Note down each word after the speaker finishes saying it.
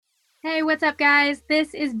Hey, what's up, guys?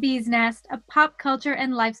 This is Bee's Nest, a pop culture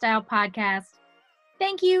and lifestyle podcast.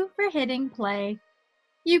 Thank you for hitting play.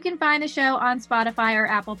 You can find the show on Spotify or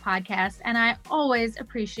Apple Podcasts, and I always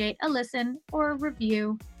appreciate a listen or a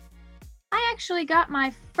review. I actually got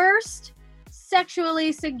my first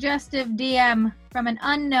sexually suggestive DM from an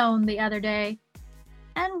unknown the other day.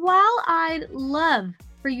 And while I'd love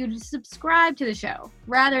for you to subscribe to the show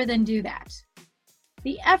rather than do that,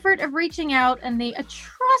 the effort of reaching out and the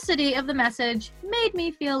atrocity of the message made me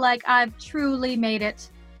feel like I've truly made it.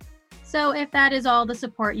 So if that is all the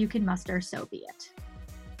support you can muster, so be it.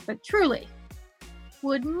 But truly,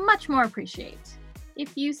 would much more appreciate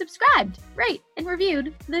if you subscribed, rate, and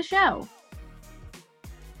reviewed the show.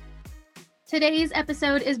 Today's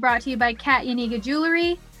episode is brought to you by Kat Yaniga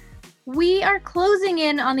Jewelry. We are closing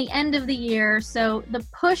in on the end of the year, so the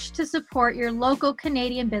push to support your local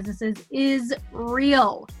Canadian businesses is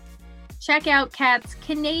real. Check out Kat's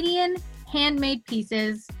Canadian handmade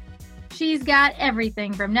pieces. She's got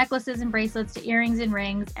everything from necklaces and bracelets to earrings and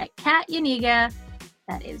rings at Kat Yaniga,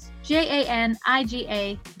 that is JANIGA.com,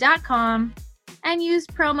 and use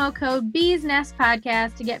promo code Bees Nest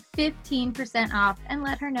Podcast to get 15% off and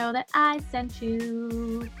let her know that I sent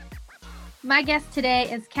you. My guest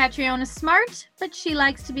today is Catriona Smart, but she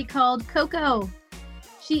likes to be called Coco.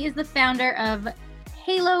 She is the founder of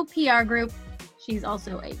Halo PR Group. She's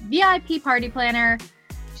also a VIP party planner.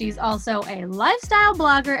 She's also a lifestyle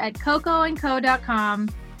blogger at cocoandco.com.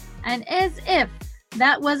 And as if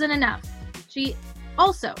that wasn't enough, she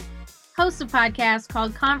also hosts a podcast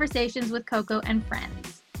called Conversations with Coco and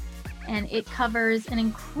Friends. And it covers an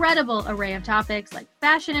incredible array of topics like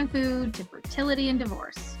fashion and food to fertility and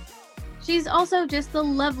divorce. She's also just the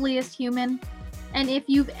loveliest human, and if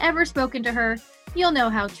you've ever spoken to her, you'll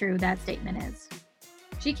know how true that statement is.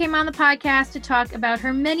 She came on the podcast to talk about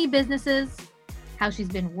her many businesses, how she's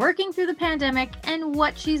been working through the pandemic, and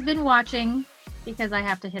what she's been watching, because I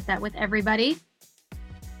have to hit that with everybody.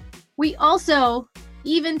 We also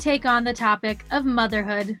even take on the topic of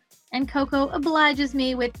motherhood, and Coco obliges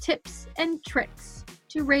me with tips and tricks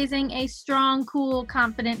to raising a strong, cool,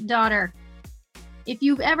 confident daughter. If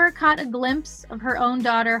you've ever caught a glimpse of her own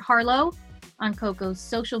daughter, Harlow, on Coco's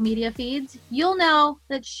social media feeds, you'll know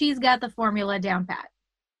that she's got the formula down pat.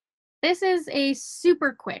 This is a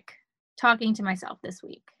super quick talking to myself this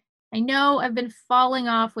week. I know I've been falling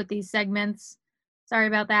off with these segments. Sorry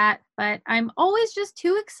about that, but I'm always just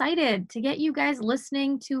too excited to get you guys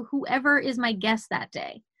listening to whoever is my guest that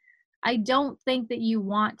day. I don't think that you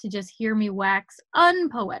want to just hear me wax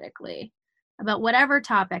unpoetically about whatever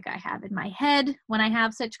topic I have in my head when I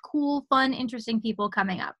have such cool, fun, interesting people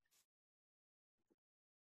coming up.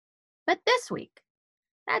 But this week,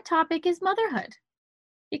 that topic is motherhood.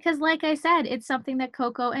 Because like I said, it's something that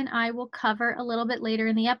Coco and I will cover a little bit later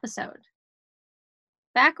in the episode.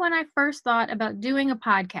 Back when I first thought about doing a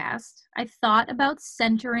podcast, I thought about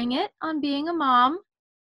centering it on being a mom,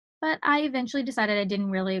 but I eventually decided I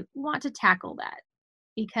didn't really want to tackle that.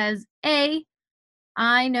 Because A,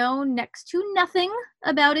 I know next to nothing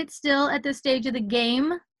about it still at this stage of the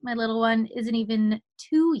game. My little one isn't even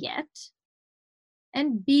 2 yet.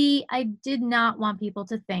 And B, I did not want people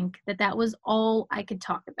to think that that was all I could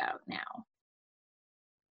talk about now.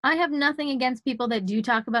 I have nothing against people that do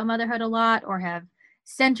talk about motherhood a lot or have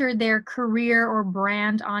centered their career or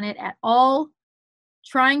brand on it at all.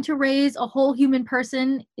 Trying to raise a whole human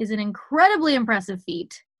person is an incredibly impressive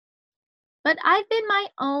feat. But I've been my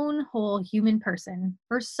own whole human person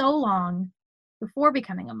for so long before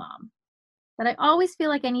becoming a mom that I always feel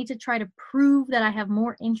like I need to try to prove that I have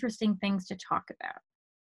more interesting things to talk about.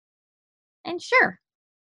 And sure,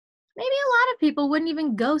 maybe a lot of people wouldn't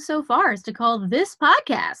even go so far as to call this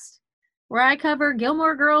podcast, where I cover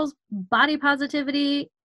Gilmore Girls, body positivity,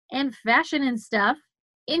 and fashion and stuff,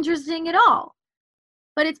 interesting at all.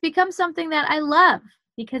 But it's become something that I love,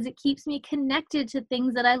 because it keeps me connected to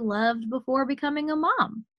things that I loved before becoming a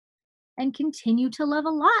mom and continue to love a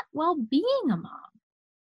lot while being a mom.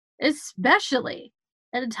 Especially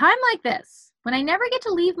at a time like this, when I never get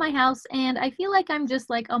to leave my house and I feel like I'm just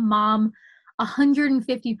like a mom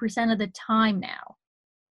 150% of the time now.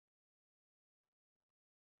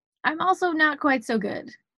 I'm also not quite so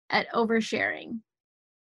good at oversharing,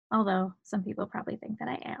 although some people probably think that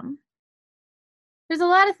I am. There's a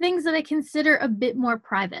lot of things that I consider a bit more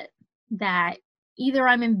private that either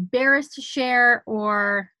I'm embarrassed to share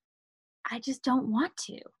or I just don't want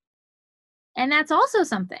to. And that's also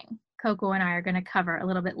something Coco and I are going to cover a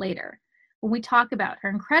little bit later when we talk about her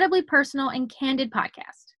incredibly personal and candid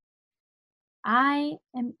podcast. I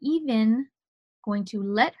am even going to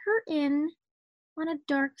let her in on a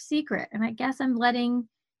dark secret, and I guess I'm letting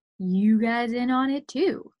you guys in on it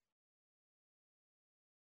too,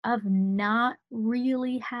 of not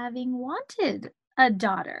really having wanted a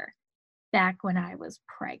daughter back when I was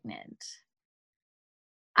pregnant.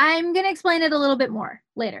 I'm going to explain it a little bit more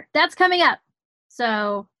later. That's coming up.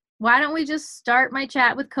 So why don't we just start my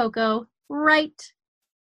chat with Coco right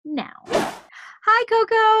now. Hi,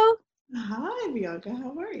 Coco. Hi, Bianca.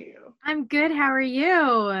 How are you? I'm good. How are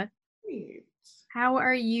you? Great. How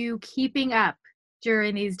are you keeping up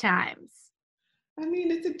during these times? I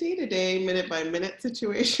mean, it's a day-to-day, minute-by-minute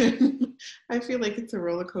situation. I feel like it's a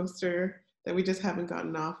roller coaster that we just haven't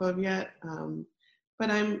gotten off of yet.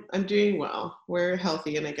 But I'm doing well. We're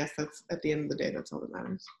healthy, and I guess that's at the end of the day, that's all that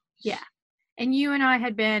matters. Yeah. And you and I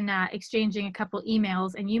had been exchanging a couple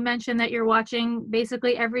emails, and you mentioned that you're watching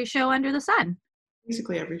basically every show under the sun.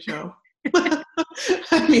 Basically every show.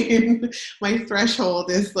 I mean, my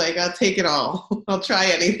threshold is like, I'll take it all. I'll try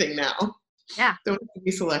anything now. Yeah. Don't have to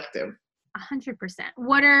be selective. 100%.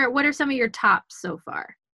 What are some of your tops so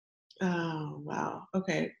far? Oh, wow.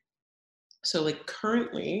 Okay. So like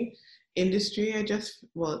currently industry, I guess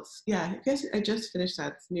I just finished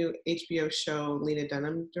that new HBO show Lena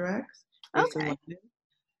Dunham directs based in London.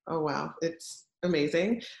 Oh, wow. It's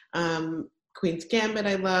amazing. Queen's Gambit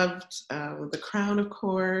I loved, The Crown, of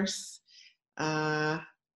course. And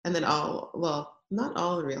then not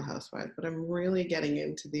all the Real Housewives, but I'm really getting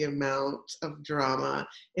into the amount of drama.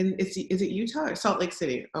 And is it Utah or Salt Lake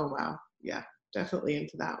City? Oh, wow. Yeah, definitely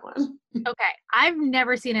into that one. Okay. I've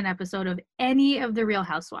never seen an episode of any of the Real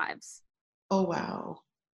Housewives. Oh, wow.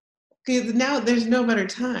 Because now there's no better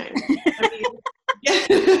time. I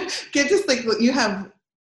mean, get just like you have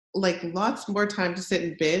like lots more time to sit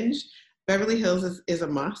and binge. Beverly Hills is a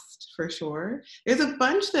must for sure. There's a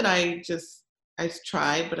bunch that I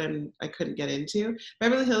tried, but I couldn't get into.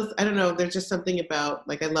 Beverly Hills, I don't know. There's just something about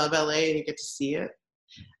like I love LA and you get to see it,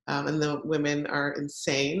 and the women are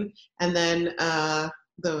insane. And then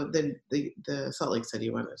the Salt Lake City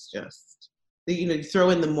one is just you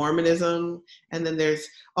throw in the Mormonism, and then there's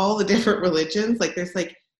all the different religions. Like there's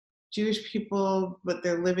like Jewish people, but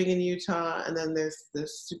they're living in Utah. And then there's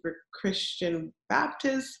this super Christian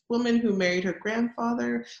Baptist woman who married her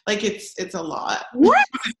grandfather. Like it's a lot. What?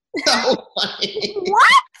 So funny.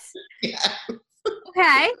 What? Yeah.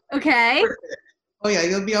 Okay. Oh yeah,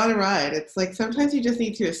 you'll be on a ride. It's like sometimes you just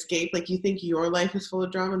need to escape. Like you think your life is full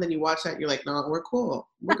of drama, and then you watch that and you're like, no, we're cool.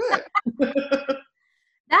 We're good.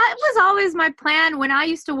 That was always my plan when I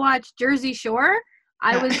used to watch Jersey Shore.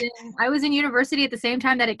 I was in university at the same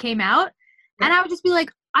time that it came out, and I would just be like,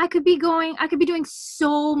 I could be doing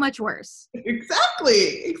so much worse.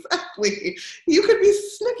 Exactly. You could be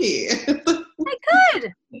Snooki. I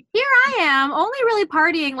could. Here I am, only really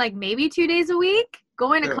partying like maybe 2 days a week,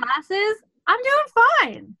 going to classes. I'm doing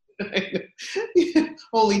fine.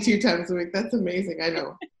 Only 2 times a week. That's amazing. I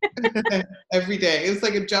know. Every day. It was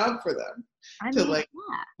like a job for them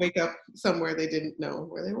wake up somewhere they didn't know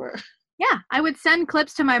where they were. Yeah, I would send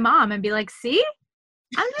clips to my mom and be like, see?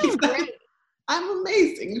 I'm doing great. I'm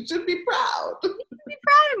amazing. You should be proud. You should be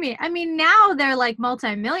proud of me. I mean, now they're like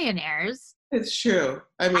multimillionaires. It's true.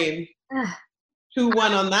 I mean, who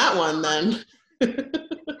won on that one then?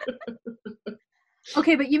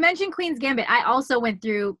 Okay, but you mentioned Queen's Gambit. I also went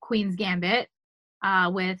through Queen's Gambit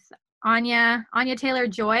with Anya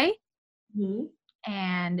Taylor-Joy. Mm-hmm.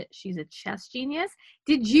 And she's a chess genius.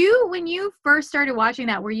 Did you, when you first started watching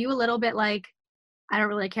that, were you a little bit like, I don't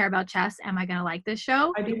really care about chess. Am I going to like this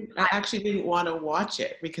show? I actually didn't want to watch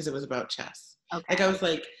it because it was about chess. Okay. Like I was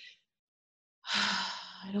like,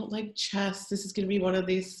 I don't like chess. This is going to be one of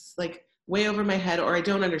these like way over my head, or I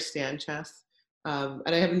don't understand chess. And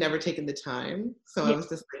I have never taken the time. So I was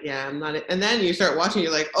just like, yeah, I'm not. And then you start watching,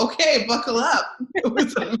 you're like, okay, buckle up. It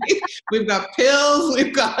was amazing. We've got pills.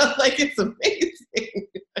 We've got it's amazing.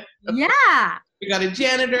 Yeah. We got a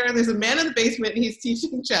janitor. There's a man in the basement. And he's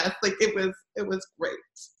teaching chess. Like it was great.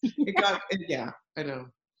 I know.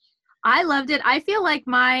 I loved it. I feel like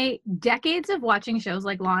my decades of watching shows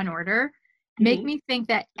like Law and Order make me think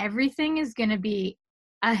that everything is going to be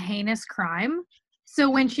a heinous crime. So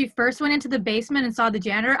when she first went into the basement and saw the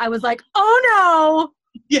janitor, I was like, oh no.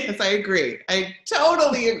 Yes, I agree. I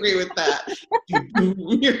totally agree with that.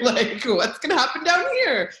 You're like, what's going to happen down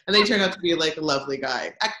here? And they turn out to be like a lovely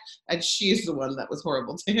guy. And she's the one that was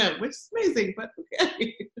horrible to him, which is amazing, but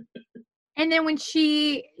okay. And then when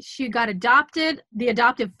she got adopted, the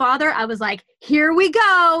adoptive father, I was like, here we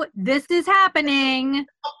go. This is happening.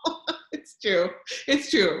 It's true.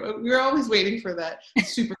 We're always waiting for that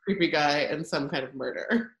super creepy guy and some kind of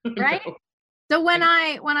murder. Right? So when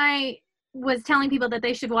I was telling people that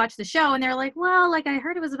they should watch the show and they're like, well, like I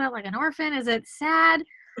heard it was about like an orphan. Is it sad?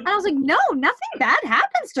 And I was like, no, nothing bad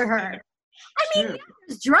happens to her. I mean, True.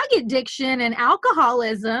 there's drug addiction and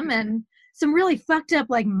alcoholism and some really fucked up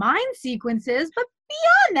like mind sequences, but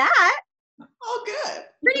beyond that, All good.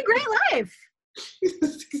 pretty great life.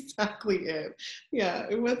 That's exactly it. Yeah,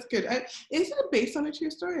 it was good. Is it based on a true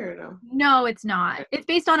story or no? No, it's not. It's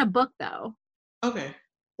based on a book though. Okay.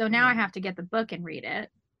 So now I have to get the book and read it.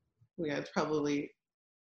 Yeah, it's probably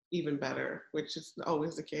even better, which is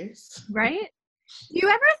always the case. Right? Do you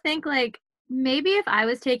ever think like maybe if I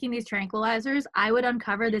was taking these tranquilizers, I would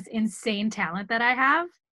uncover this insane talent that I have?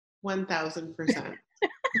 1000%.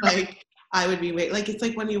 Like I would be like it's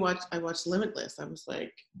like when I watched Limitless. I was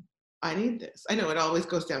like, I need this. I know it always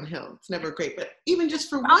goes downhill. It's never great, but even just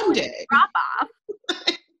for one day. Drop off.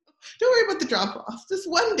 Don't worry about the drop off. Just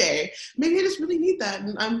one day. Maybe I just really need that.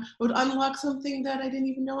 And I would unlock something that I didn't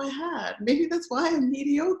even know I had. Maybe that's why I'm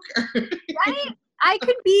mediocre. Right? I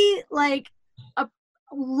could be like a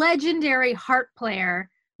legendary harp player,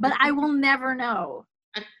 but I will never know.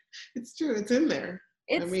 It's true. It's in there.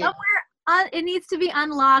 It's somewhere, it needs to be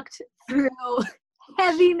unlocked through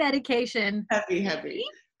heavy medication. Heavy.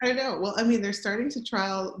 I know. Well, I mean, they're starting to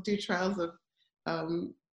do trials of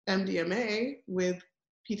MDMA with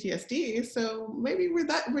PTSD, so maybe we're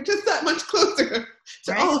just that much closer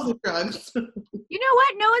to all of the drugs. You know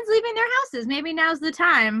what? No one's leaving their houses. Maybe now's the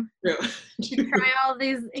time True. to try all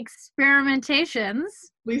these experimentations.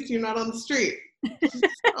 At least you're not on the street.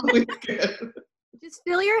 Always good. Just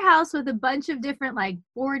fill your house with a bunch of different like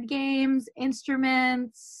board games,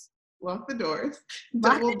 instruments. Lock the doors.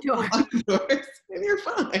 Lock the doors, and you're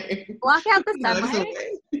fine. Block out the subway.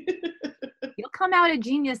 You'll come out a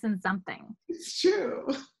genius in something. It's true.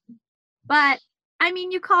 But I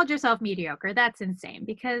mean, you called yourself mediocre. That's insane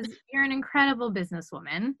because you're an incredible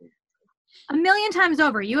businesswoman. A million times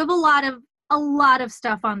over, you have a lot of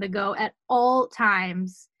stuff on the go at all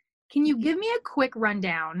times. Can you give me a quick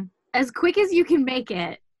rundown, as quick as you can make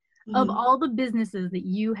it, of all the businesses that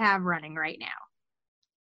you have running right now?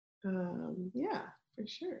 Yeah, for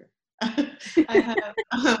sure. I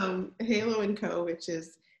have Halo & Co., which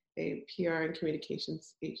is a PR and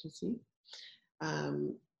communications agency.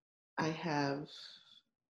 I have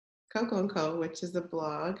Coco & Co., which is a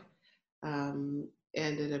blog and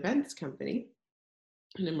an events company,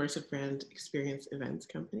 an immersive brand experience events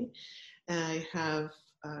company. And I have,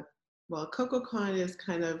 CocoCon is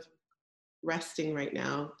kind of resting right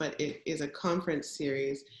now, but it is a conference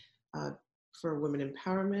series for women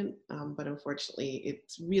empowerment, but unfortunately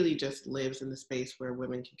it really just lives in the space where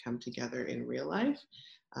women can come together in real life.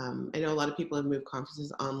 I know a lot of people have moved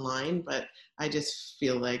conferences online, but I just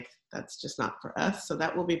feel like that's just not for us. So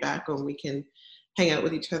that will be back when we can hang out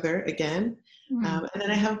with each other again. And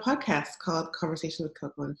then I have a podcast called Conversation with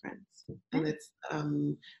Coco and Friends. And it's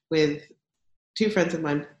with two friends of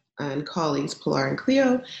mine and colleagues, Pilar and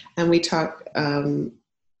Cleo, and we talk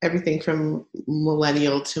everything from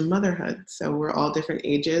millennial to motherhood. So we're all different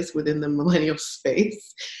ages within the millennial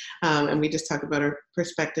space. And we just talk about our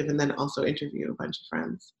perspective and then also interview a bunch of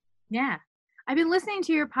friends. Yeah. I've been listening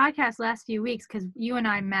to your podcast last few weeks because you and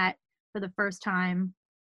I met for the first time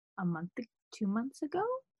 2 months ago,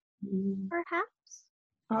 perhaps?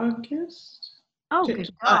 August? Oh, good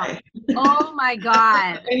God. Oh my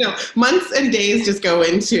God. I know. Months and days just go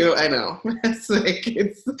into, I know. It's like,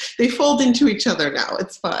 they fold into each other now.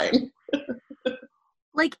 It's fine.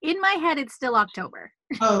 Like in my head, it's still October.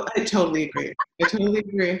 Oh, I totally agree.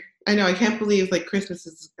 I know. I can't believe like Christmas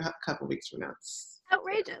is a couple weeks from now. It's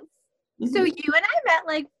outrageous. So you and I met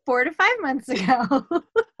like 4 to 5 months ago.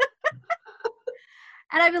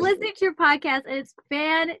 And I've been listening to your podcast, and it's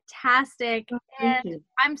fantastic. And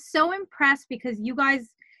I'm so impressed because you guys,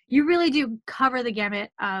 you really do cover the gamut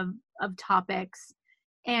of topics.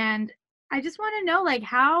 And I just want to know, like,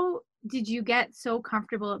 how did you get so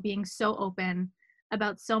comfortable at being so open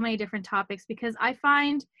about so many different topics? Because I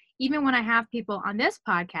find even when I have people on this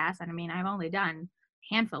podcast, and I mean, I've only done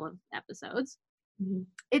a handful of episodes,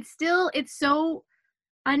 it's so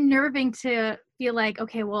unnerving to feel like,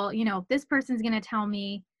 okay, well, you know, if this person's going to tell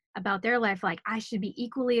me about their life, like I should be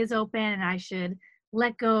equally as open and I should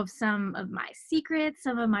let go of some of my secrets,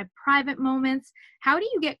 some of my private moments. How do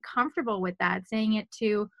you get comfortable with that, saying it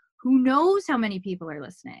to who knows how many people are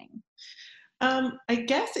listening? I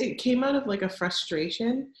guess it came out of like a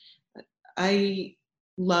frustration. I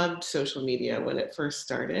loved social media when it first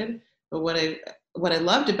started, but what I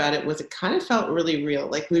loved about it was it kind of felt really real.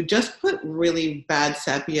 Like we just put really bad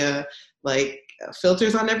sepia like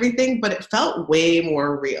filters on everything, but it felt way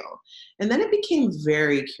more real. And then it became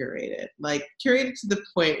very curated to the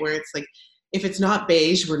point where it's like, if it's not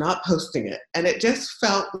beige, we're not posting it. And it just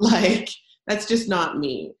felt like That's just not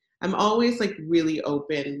me. I'm always like really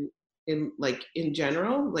open in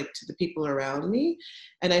general, like to the people around me.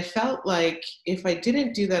 And I felt like if I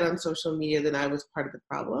didn't do that on social media, then I was part of the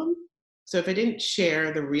problem. So if I didn't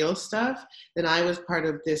share the real stuff, then I was part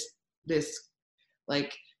of this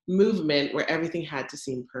like movement where everything had to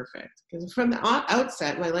seem perfect. Because from the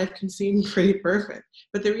outset, my life can seem pretty perfect.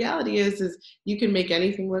 But the reality is you can make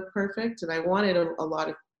anything look perfect. And I wanted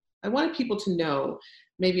I wanted people to know,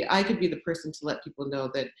 maybe I could be the person to let people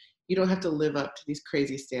know that you don't have to live up to these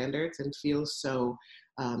crazy standards and feel so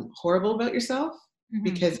horrible about yourself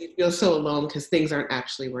because you feel so alone because things aren't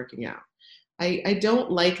actually working out. I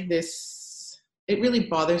don't like this. It really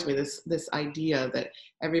bothers me, this idea that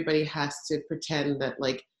everybody has to pretend that,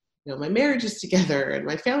 like, you know, my marriage is together and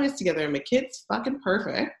my family's together and my kid's fucking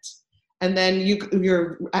perfect. And then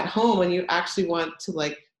you're at home and you actually want to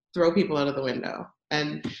like throw people out of the window.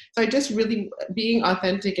 And so I just really, being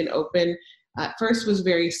authentic and open at first was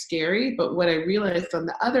very scary. But what I realized on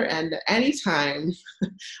the other end, anytime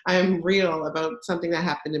I'm real about something that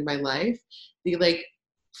happened in my life, the like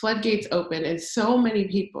floodgates open and so many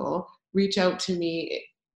people reach out to me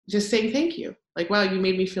just saying thank you. Like, wow, you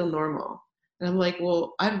made me feel normal. And I'm like,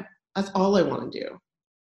 well, that's all I want to do.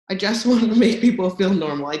 I just want to make people feel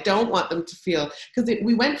normal. I don't want them to feel, because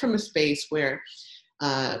we went from a space where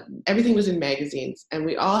everything was in magazines and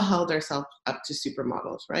we all held ourselves up to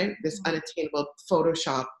supermodels, right? This unattainable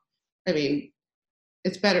Photoshop. I mean,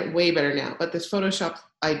 it's better, way better now, but this Photoshop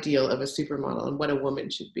ideal of a supermodel and what a woman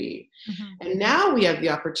should be. And now we have the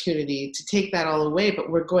opportunity to take that all away,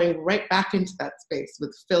 but we're going right back into that space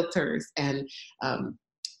with filters and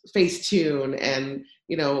Facetune and,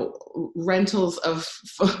 you know, rentals of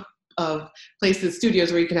places,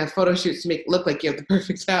 studios where you can have photo shoots to make it look like you have the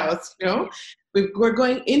perfect house, you know? We're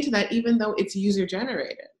going into that even though it's user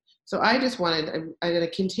generated. So I just wanted, I'm going to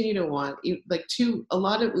continue to want, like, a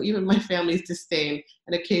lot of even my family's disdain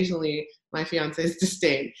and occasionally my fiance's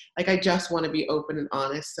disdain. Like, I just want to be open and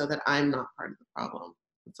honest so that I'm not part of the problem.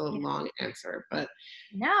 It's a long answer, but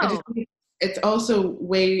no, I just think it's also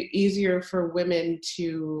way easier for women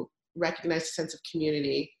to recognize a sense of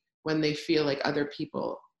community when they feel like other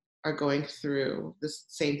people are going through the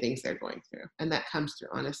same things they're going through. And that comes through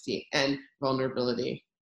honesty and vulnerability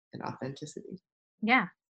and authenticity. Yeah,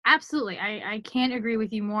 absolutely. I can't agree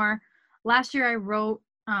with you more. Last year I wrote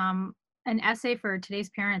an essay for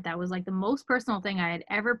Today's Parent that was like the most personal thing I had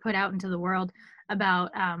ever put out into the world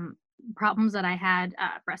about problems that I had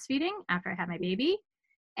breastfeeding after I had my baby.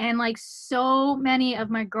 And like so many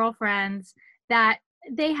of my girlfriends that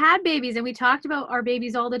they had babies and we talked about our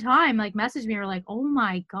babies all the time, like messaged me or like, oh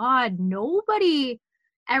my God, nobody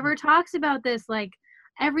ever talks about this. Like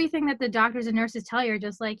everything that the doctors and nurses tell you are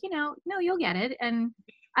just like, you know, no, you'll get it. And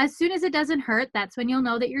as soon as it doesn't hurt, that's when you'll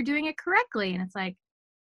know that you're doing it correctly. And it's like,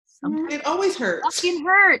 sometimes it always hurts. Fucking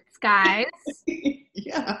hurts, guys.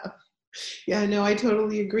 Yeah, no, I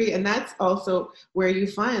totally agree. And that's also where you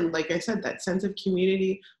find, like I said, that sense of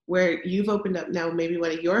community where you've opened up now. Maybe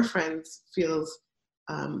one of your friends feels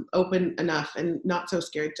open enough and not so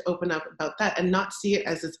scared to open up about that and not see it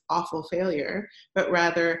as this awful failure, but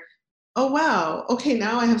rather, oh, wow, okay,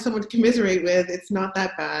 now I have someone to commiserate with. It's not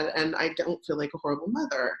that bad. And I don't feel like a horrible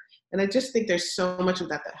mother. And I just think there's so much of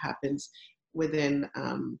that happens within,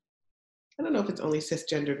 I don't know if it's only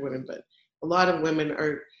cisgendered women, but a lot of women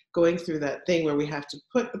are going through that thing where we have to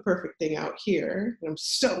put the perfect thing out here. And I'm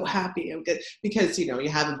so happy I'm good because, you know, you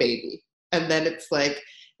have a baby and then it's like,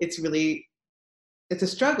 it's a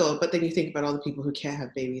struggle, but then you think about all the people who can't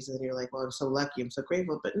have babies and you're like, well, I'm so lucky, I'm so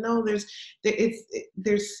grateful. But no, there's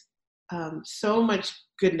so much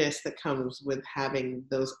goodness that comes with having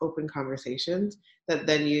those open conversations that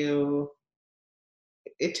then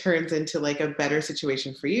it turns into like a better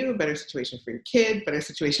situation for you, a better situation for your kid, better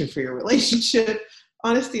situation for your relationship.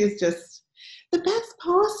 Honesty is just the best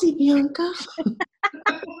policy, Bianca.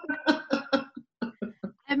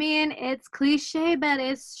 I mean, it's cliche, but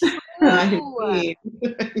it's true. I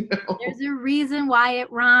There's a reason why it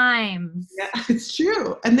rhymes. Yeah, it's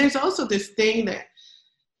true. And there's also this thing that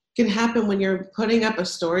can happen when you're putting up a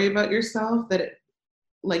story about yourself that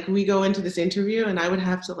like we go into this interview and I would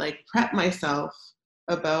have to like prep myself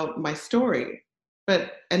about my story.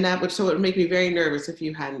 And that would make me very nervous if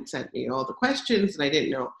you hadn't sent me all the questions and I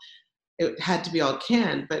didn't know it had to be all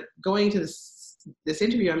canned. But going to this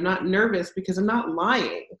interview, I'm not nervous because I'm not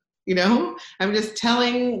lying, you know? I'm just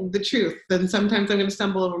telling the truth. And sometimes I'm going to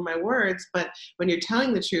stumble over my words, but when you're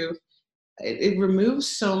telling the truth, it removes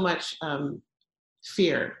so much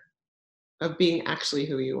fear of being actually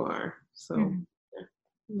who you are. So yeah,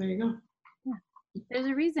 there you go. Yeah. There's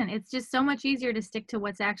a reason. It's just so much easier to stick to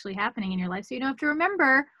what's actually happening in your life, so you don't have to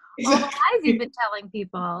remember all the lies you've been telling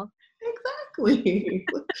people. Exactly.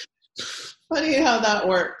 Funny how that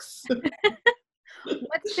works.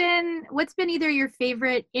 What's been either your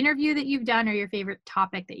favorite interview that you've done or your favorite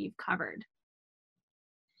topic that you've covered?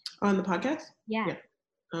 On the podcast? Yeah.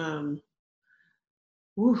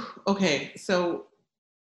 Okay, so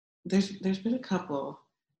there's been a couple.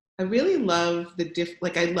 I really love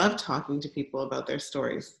I love talking to people about their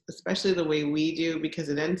stories, especially the way we do, because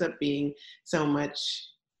it ends up being so much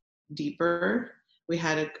deeper. We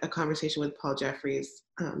had a conversation with Paul Jeffries,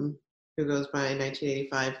 who goes by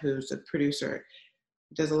 1985, who's a producer,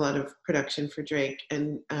 does a lot of production for Drake,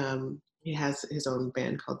 and he has his own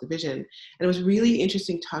band called Division. And it was really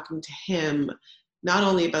interesting talking to him, not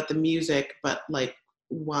only about the music, but like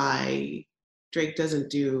why Drake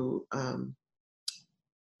doesn't do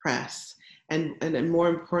press, and more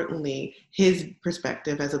importantly, his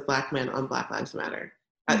perspective as a Black man on Black Lives Matter.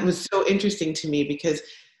 It was so interesting to me because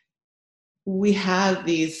we have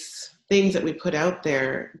these things that we put out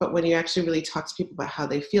there, but when you actually really talk to people about how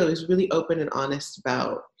they feel, he's really open and honest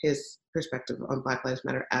about his perspective on Black Lives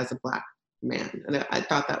Matter as a Black man. And I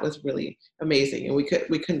thought that was really amazing. And we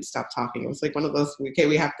couldn't stop talking. It was like one of those, okay,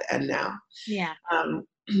 we have to end now. Yeah.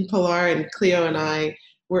 Pilar and Cleo and I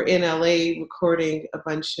were in LA recording a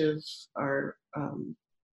bunch of our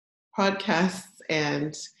podcasts,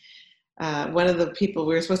 and one of the people,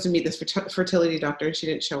 we were supposed to meet this fertility doctor, and she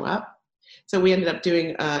didn't show up. So we ended up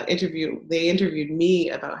doing an interview. They interviewed me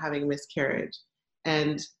about having a miscarriage.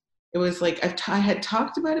 And it was like, I had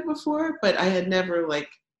talked about it before, but I had never like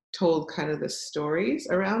told kind of the stories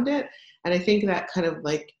around it. And I think that kind of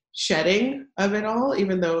like shedding of it all,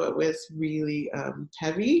 even though it was really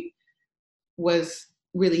heavy, was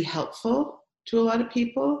really helpful to a lot of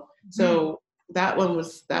people. Mm-hmm. So that one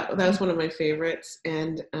was, that was one of my favorites.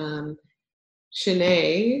 And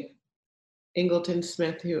Shanae Ingleton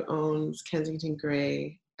Smith, who owns Kensington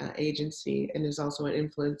Gray agency and is also an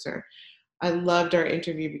influencer. I loved our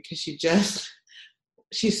interview because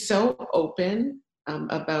she's so open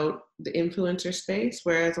about the influencer space,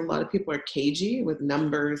 whereas a lot of people are cagey with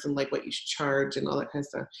numbers and like what you should charge and all that kind of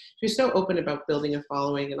stuff. She's so open about building a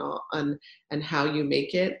following and all and how you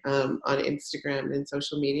make it on Instagram and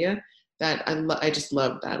social media that I just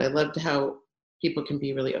loved that. I loved how people can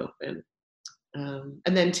be really open.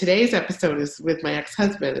 And then today's episode is with my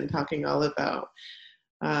ex-husband and talking all about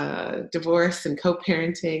divorce and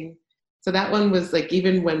co-parenting. So that one was like,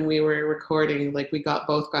 even when we were recording, like we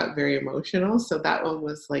both got very emotional. So that one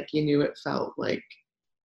was like, you knew it felt like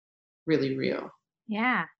really real.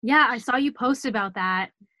 Yeah. Yeah. I saw you post about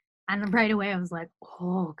that. And right away I was like,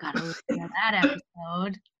 oh, gotta listen to that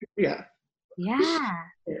episode. Yeah. Yeah.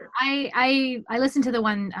 I listened to the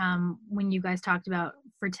one when you guys talked about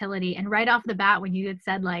fertility, and right off the bat when you had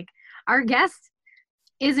said like, our guest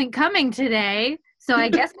isn't coming today, so I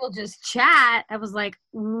guess we'll just chat, I was like,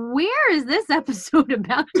 where is this episode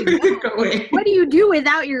about to go? What do you do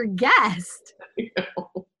without your guest?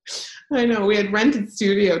 I know. We had rented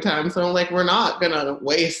studio time, so I'm like, we're not gonna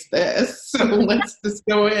waste this, so let's just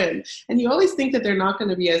go in. And you always think that they're not going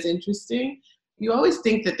to be as interesting. You always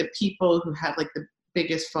think that the people who have like the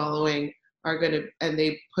biggest following are going to, and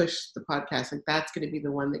they push the podcast, like that's going to be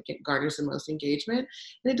the one that garners the most engagement.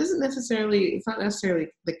 And it's not necessarily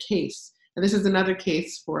the case. And this is another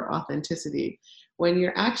case for authenticity. When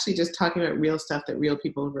you're actually just talking about real stuff that real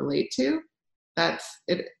people relate to, that's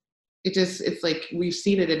it. It's like we've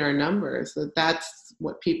seen it in our numbers that's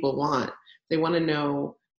what people want. They want to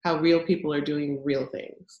know how real people are doing real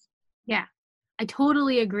things. Yeah, I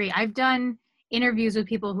totally agree. I've done interviews with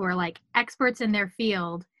people who are like experts in their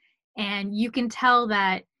field, and you can tell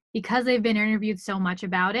that because they've been interviewed so much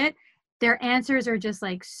about it, their answers are just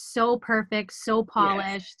like so perfect, so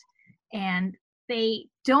polished, yes. And they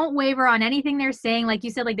don't waver on anything they're saying. Like you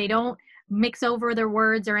said, like they don't mix over their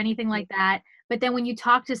words or anything like that. But then when you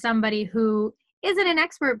talk to somebody who isn't an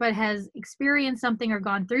expert but has experienced something or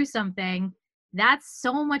gone through something, that's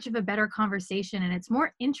so much of a better conversation, and it's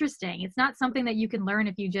more interesting. It's not something that you can learn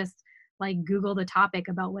if you just like Google the topic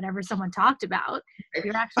about whatever someone talked about.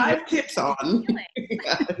 You're actually 5 tips on.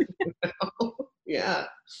 Yeah,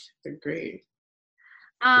 they're great.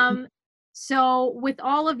 So with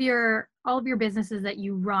all of your businesses that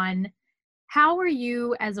you run, how are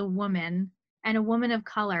you as a woman and a woman of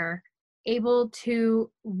color able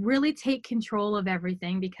to really take control of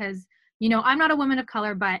everything? Because, you know, I'm not a woman of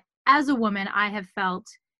color, but as a woman, I have felt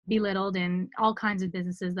belittled in all kinds of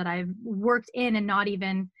businesses that I've worked in and not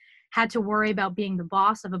even had to worry about being the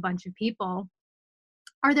boss of a bunch of people.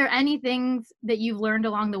 Are there any things that you've learned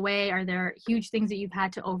along the way? Are there huge things that you've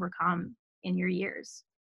had to overcome in your years?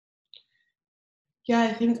 Yeah,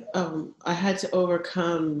 I think I had to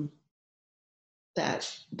overcome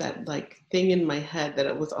that like thing in my head that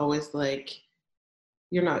it was always like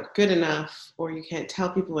you're not good enough, or you can't tell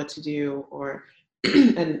people what to do, or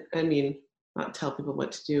and I mean not tell people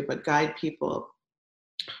what to do, but guide people,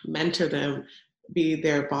 mentor them, be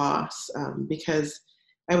their boss, because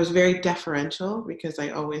I was very deferential, because I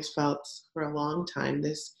always felt for a long time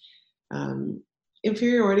this um,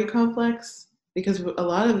 inferiority complex, because a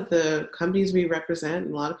lot of the companies we represent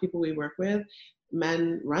and a lot of people we work with,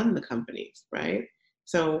 men run the companies, right?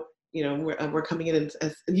 So, we're coming in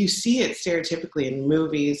as you see it stereotypically in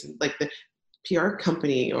movies, like the PR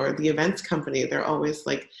company or the events company, they're always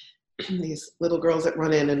like these little girls that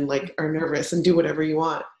run in and like are nervous and do whatever you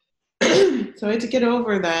want. So I had to get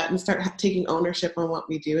over that and start taking ownership on what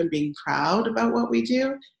we do and being proud about what we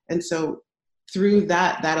do. And so through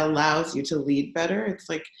that, that allows you to lead better.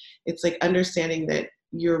 It's like understanding that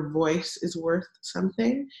your voice is worth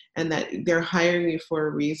something and that they're hiring you for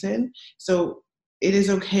a reason. So it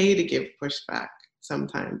is okay to give pushback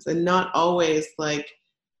sometimes, and not always like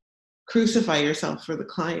crucify yourself for the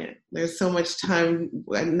client. There's so much time,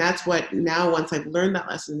 and that's what now, once I've learned that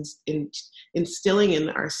lesson, in instilling in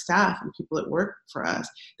our staff and people that work for us,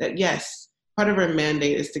 that yes, part of our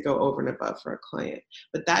mandate is to go over and above for a client,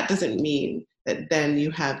 but that doesn't mean that then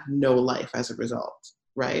you have no life as a result,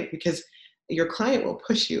 right? Because your client will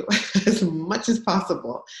push you as much as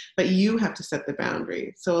possible, but you have to set the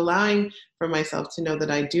boundary. So allowing for myself to know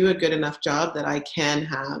that I do a good enough job that I can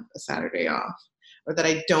have a Saturday off, or that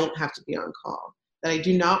I don't have to be on call, that I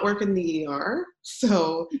do not work in the ER.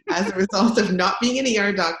 So as a result of not being an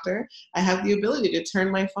ER doctor, I have the ability to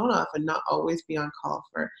turn my phone off and not always be on call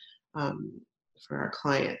for our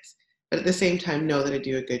clients. But at the same time, know that I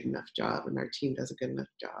do a good enough job and our team does a good enough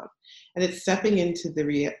job. And it's stepping into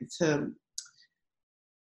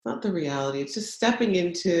not the reality, it's just stepping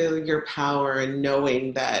into your power and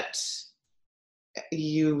knowing that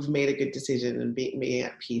you've made a good decision and being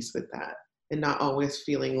at peace with that, and not always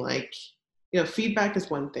feeling like, feedback is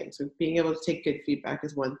one thing. So being able to take good feedback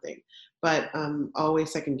is one thing, but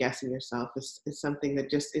always second guessing yourself is something that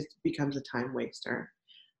just becomes a time waster.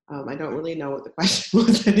 I don't really know what the question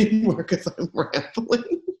was anymore because I'm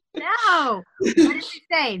rambling. No, what did we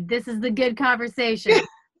say? This is the good conversation.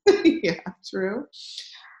 Yeah, true.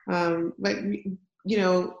 But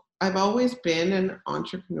I've always been an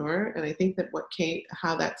entrepreneur, and I think that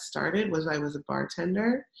how that started was I was a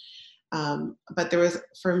bartender. But there was,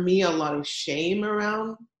 for me, a lot of shame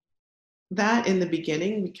around that in the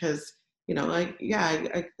beginning because,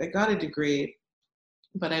 I got a degree,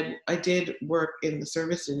 but I did work in the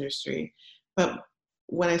service industry. But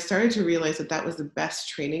when I started to realize that that was the best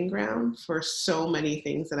training ground for so many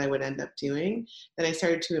things that I would end up doing, then I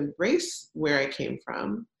started to embrace where I came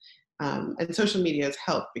from. And social media has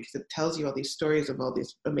helped because it tells you all these stories of all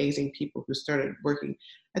these amazing people who started working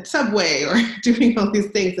at Subway or doing all these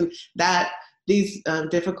things, and that these not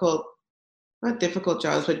difficult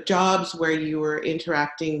jobs, but jobs where you were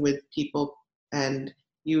interacting with people and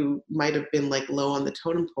you might have been like low on the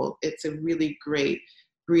totem pole. It's a really great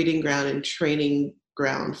breeding ground and training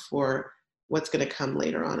ground for what's going to come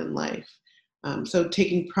later on in life. So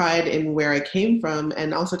taking pride in where I came from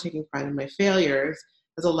and also taking pride in my failures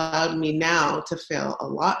has allowed me now to fail a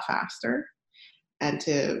lot faster and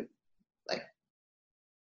to like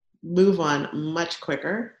move on much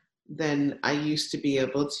quicker than I used to be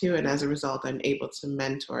able to. And as a result, I'm able to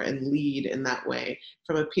mentor and lead in that way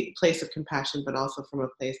from a place of compassion, but also from a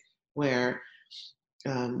place where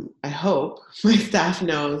I hope my staff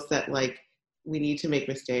knows that like we need to make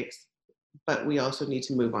mistakes, but we also need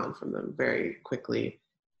to move on from them very quickly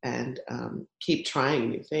and keep trying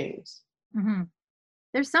new things. Mm-hmm.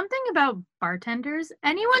 There's something about bartenders.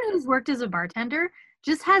 Anyone who's worked as a bartender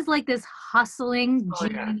just has like this hustling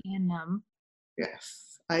gene in them.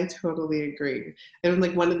 Yes, I totally agree. And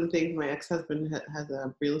like one of the things, my ex-husband has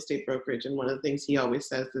a real estate brokerage, and one of the things he always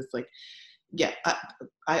says is like, yeah,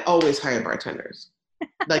 I always hire bartenders.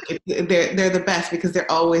 Like they're the best because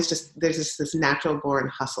they're always there's just this natural born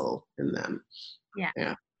hustle in them. Yeah.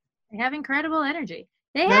 Yeah. They have incredible energy.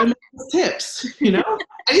 They have tips,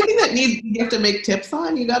 anything that you have to make tips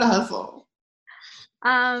on, you gotta hustle.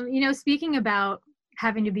 Speaking about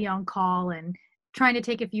having to be on call and trying to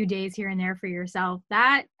take a few days here and there for yourself,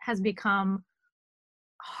 that has become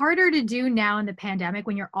harder to do now in the pandemic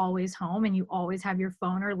when you're always home and you always have your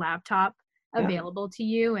phone or laptop available to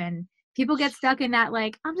you, and people get stuck in that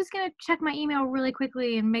like, I'm just going to check my email really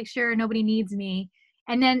quickly and make sure nobody needs me.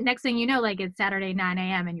 And then next thing you know, like it's Saturday, 9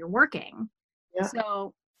 a.m. and you're working. Yeah.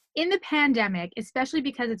 So in the pandemic, especially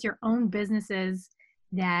because it's your own businesses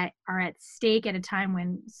that are at stake at a time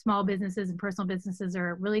when small businesses and personal businesses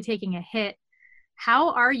are really taking a hit, how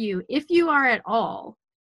are you, if you are at all,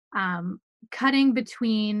 cutting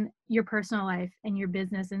between your personal life and your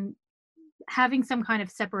business and having some kind of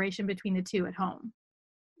separation between the two at home?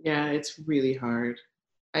 Yeah, it's really hard.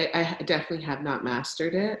 I definitely have not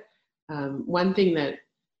mastered it. One thing that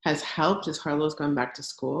has helped is Harlow's gone back to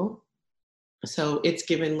school. So it's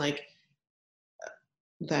given like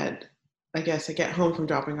that, I guess I get home from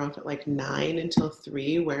dropping off at like 9 until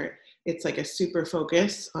 3, where it's like a super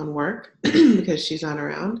focus on work because she's not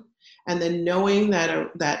around. And then knowing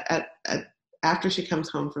that after she comes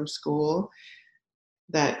home from school,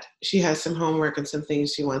 that she has some homework and some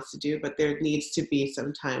things she wants to do, but there needs to be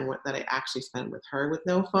some time that I actually spend with her with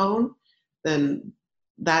no phone, then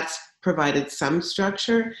that's provided some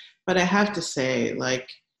structure. But I have to say, like,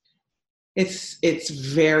 it's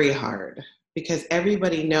very hard because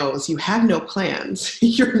everybody knows you have no plans.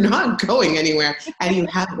 You're not going anywhere and you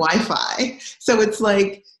have Wi-Fi. So it's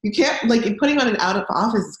like, you can't, like, putting on an out of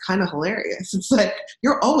office is kind of hilarious. It's like,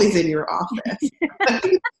 you're always in your office.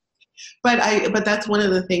 But that's one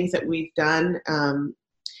of the things that we've done,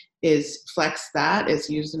 is flex that, is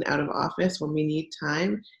use an out of office when we need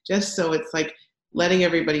time, just so it's like letting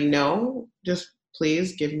everybody know, just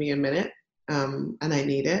please give me a minute, and I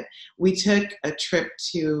need it. We took a trip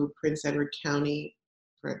to Prince Edward County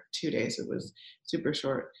for 2 days. It was super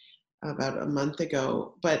short, about a month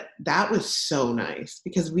ago, but that was so nice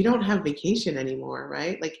because we don't have vacation anymore,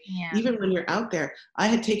 right? Like, Yeah. even when you're out there, I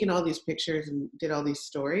had taken all these pictures and did all these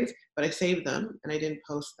stories, but I saved them and I didn't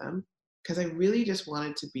post them because I really just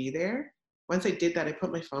wanted to be there. Once I did that, I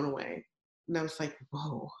put my phone away and I was like,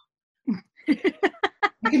 whoa,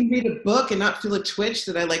 I can read a book and not feel a twitch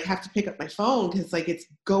that I like have to pick up my phone because like it's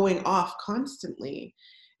going off constantly.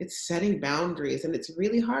 It's setting boundaries and it's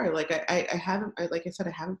really hard. Like I haven't, like I said,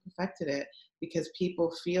 I haven't perfected it because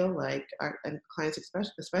people feel like, and clients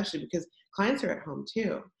especially because clients are at home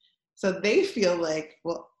too. So they feel like,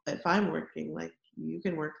 well, if I'm working, like you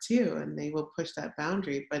can work too, and they will push that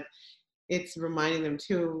boundary. But it's reminding them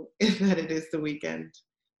too that it is the weekend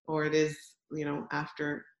or it is,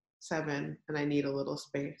 after 7 and I need a little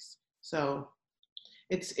space. So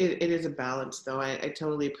it is a balance though. I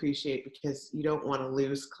totally appreciate because you don't want to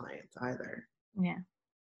lose clients either. Yeah.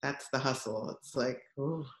 That's the hustle. It's like,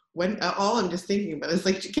 ooh, when all I'm just thinking about is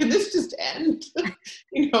like, can this just end? So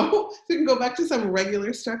we can go back to some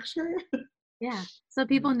regular structure. Yeah. So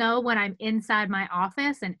people know when I'm inside my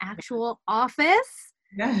office, an actual office,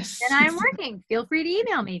 Yes. and I'm working. Feel free to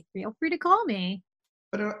email me. Feel free to call me.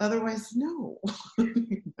 But otherwise, no.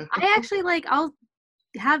 I actually I'll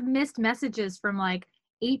have missed messages from like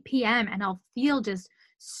 8 p.m. and I'll feel just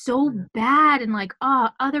so bad and like, oh,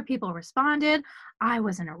 other people responded. I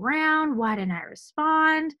wasn't around. Why didn't I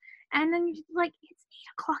respond? And then you're like, it's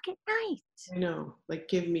 8 o'clock at night. I know. Like,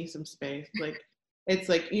 give me some space. Like, it's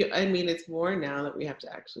like, it's more now that we have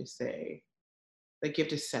to actually say, like, you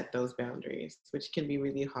have to set those boundaries, which can be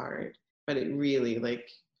really hard, but it really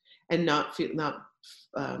and not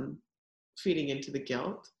feeding into the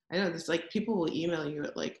guilt. I know there's like people will email you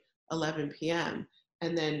at like 11 p.m.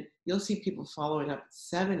 and then you'll see people following up at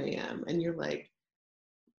 7 a.m. and you're like,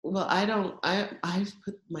 well, I've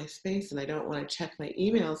put my space and I don't want to check my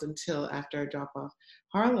emails until after I drop off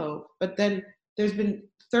Harlow. But then there's been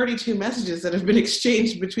 32 messages that have been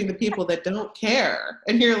exchanged between the people that don't care.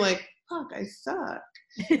 And you're like, fuck, I suck.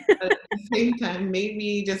 But at the same time,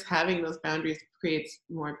 maybe just having those boundaries creates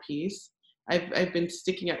more peace. I've been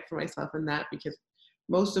sticking up for myself in that because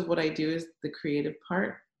most of what I do is the creative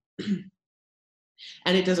part.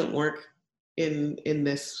 And it doesn't work in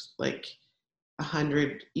this like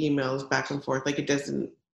 100 emails back and forth. Like it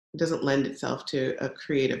doesn't lend itself to a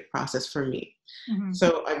creative process for me. Mm-hmm.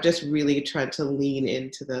 So I've just really tried to lean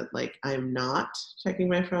into the, like, I'm not checking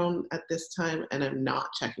my phone at this time and I'm not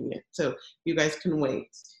checking it. So you guys can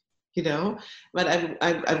wait, but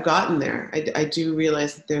I've gotten there. I do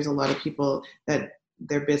realize that there's a lot of people that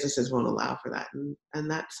their businesses won't allow for that. And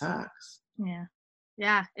that sucks. Yeah.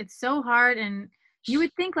 Yeah. It's so hard. And you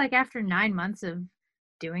would think like after 9 months of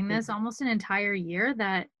doing this, almost an entire year,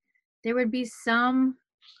 that there would be some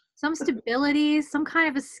stability, some kind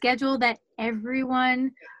of a schedule that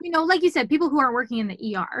everyone, like you said, people who aren't working in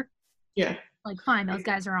the ER. Yeah. Like, fine, those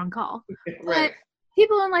guys are on call. Right. But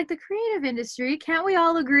people in like the creative industry, can't we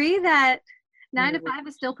all agree that 9 to 5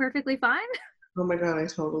 is still perfectly fine? Oh my God, I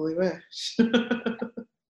totally wish.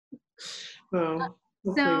 Well,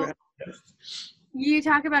 so You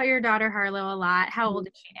talk about your daughter Harlow a lot. How old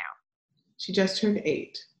is she now? She just turned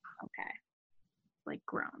 8. Okay. Like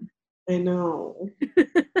grown. I know.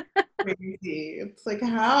 Crazy. It's like,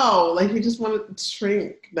 how? Like, you just want to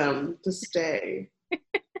shrink them to stay.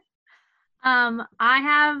 I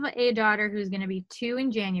have a daughter who's going to be 2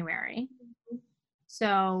 in January.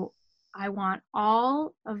 So I want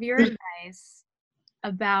all of your advice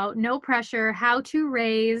about no pressure, how to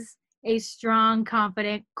raise a strong,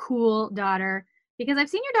 confident, cool daughter. Because I've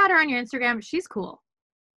seen your daughter on your Instagram. She's cool.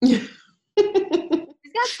 She's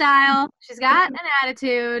got style. She's got an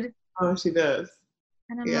attitude. Oh, she does.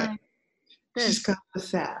 And I'm like, she's got the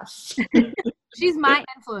sass. She's my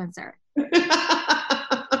influencer.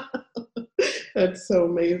 That's so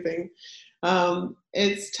amazing.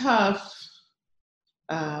 It's tough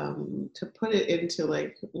to put it into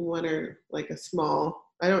like one or like a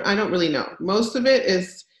small. I don't really know. Most of it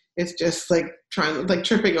is it's just like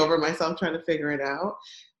tripping over myself trying to figure it out.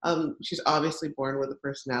 She's obviously born with a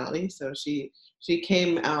personality, so she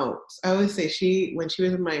came out. I always say when she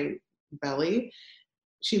was in my belly,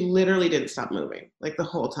 she literally didn't stop moving, like the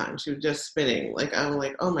whole time. She was just spinning. Like, I'm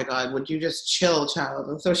like, oh my God, would you just chill, child?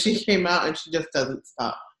 And so she came out and she just doesn't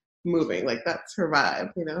stop moving. Like, that's her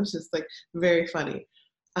vibe, you know? It's just like very funny.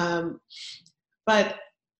 But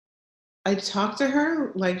I talk to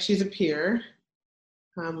her like she's a peer.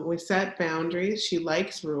 We set boundaries. She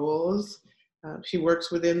likes rules. She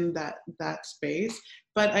works within that space.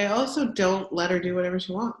 But I also don't let her do whatever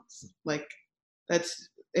she wants. Like,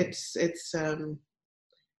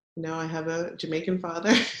 I have a Jamaican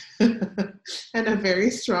father and a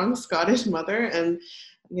very strong Scottish mother, and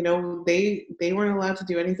they weren't allowed to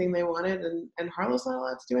do anything they wanted, and Harlow's not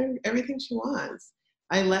allowed to do everything she wants.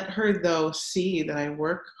 I let her, though, see that I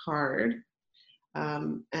work hard,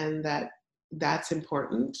 and that's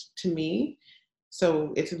important to me.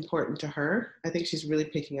 So it's important to her. I think she's really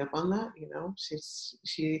picking up on that.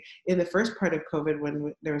 She in the first part of COVID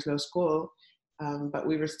when there was no school, but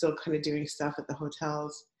we were still kind of doing stuff at the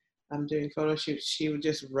hotels, doing photo shoots. She would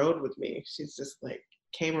just rode with me. She's just like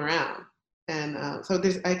came around, and so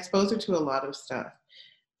I exposed her to a lot of stuff,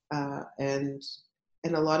 and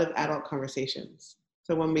a lot of adult conversations.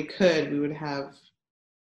 So when we would have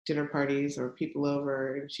dinner parties or people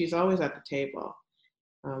over, and she's always at the table.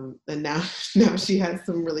 And now she has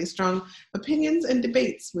some really strong opinions and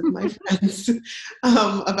debates with my friends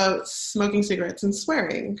about smoking cigarettes and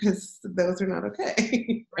swearing, because those are not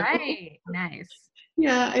okay. Right. Nice.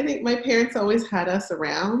 Yeah, I think my parents always had us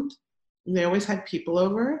around. They always had people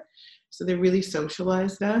over. So they really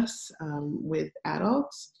socialized us with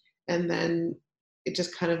adults. And then it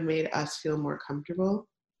just kind of made us feel more comfortable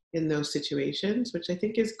in those situations, which I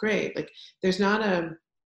think is great. Like, there's not a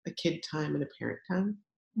kid time and a parent time,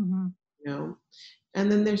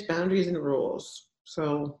 and then there's boundaries and rules.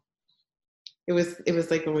 So it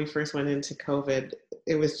was like when we first went into COVID,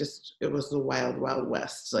 it was the wild, wild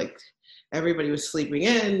west. Like, everybody was sleeping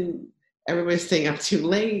in, everybody was staying up too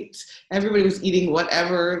late, everybody was eating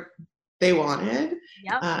whatever they wanted.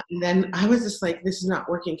 Yep. And then I was just like, this is not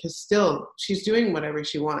working, because still she's doing whatever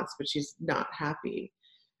she wants, but she's not happy.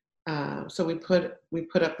 So we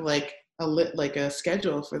put up like a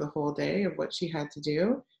schedule for the whole day of what she had to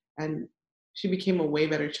do, and she became a way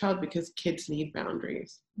better child, because kids need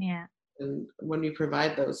boundaries. Yeah. And when we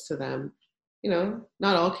provide those to them,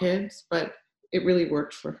 not all kids, but it really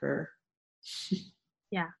worked for her.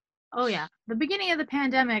 Yeah. Oh yeah. The beginning of the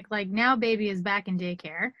pandemic, like, now baby is back in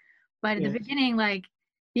daycare, but at the beginning, like,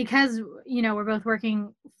 because we're both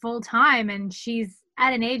working full time, and she's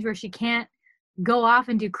at an age where she can't go off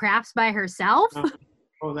and do crafts by herself.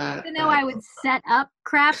 Even though I would set up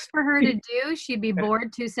crafts for her to do, she'd be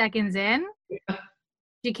bored 2 seconds in. Yeah.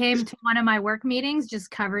 She came to one of my work meetings just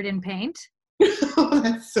covered in paint. Oh,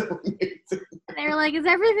 that's so amazing. And they were like, is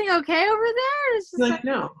everything okay over there? It's just like,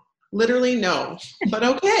 no. Literally no. But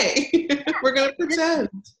okay. Yeah. We're going to pretend.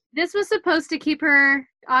 This was supposed to keep her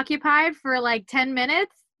occupied for like 10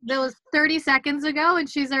 minutes. That was 30 seconds ago, and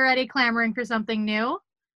she's already clamoring for something new.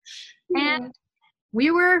 Yeah. And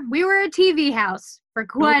we were a TV house for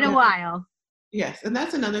quite a while. Yes, and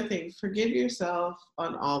that's another thing. Forgive yourself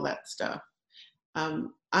on all that stuff.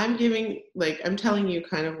 I'm telling you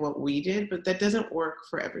kind of what we did, but that doesn't work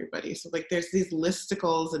for everybody. So like, there's these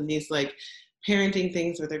listicles and these like parenting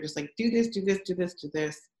things where they're just like, do this, do this, do this, do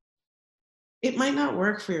this. It might not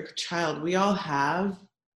work for your child. We all have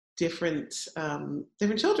different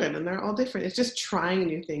children, and they're all different. It's just trying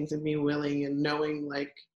new things and being willing and knowing,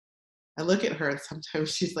 like, I look at her and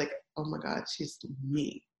sometimes she's like, oh my God, she's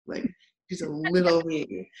me. Like, she's a little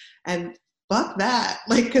me. And fuck that.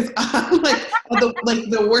 Like, cause I'm like,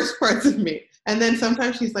 the worst parts of me. And then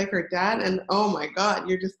sometimes she's like her dad, and oh my God,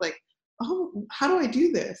 you're just like, oh, how do I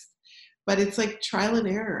do this? But it's like trial and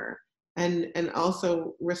error, and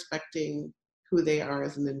also respecting who they are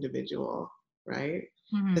as an individual, right?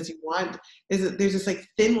 Because there's this like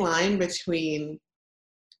thin line between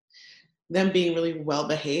them being really well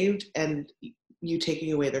behaved and you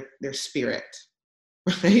taking away their spirit,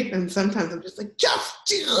 right? And sometimes I'm just like, just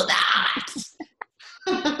do that.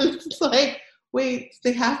 It's like, wait,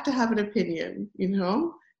 they have to have an opinion,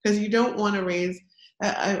 because you don't want to raise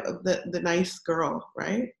the nice girl,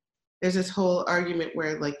 right? There's this whole argument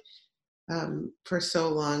where like for so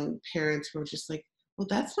long parents were just like, well,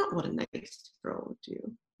 that's not what a nice girl would do.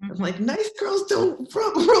 I'm like, nice girls don't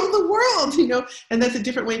rule the world, and that's a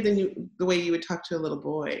different way than the way you would talk to a little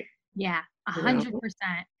boy. Yeah, 100%.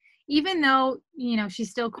 Even though, she's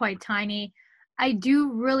still quite tiny, I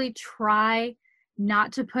do really try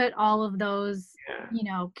not to put all of those,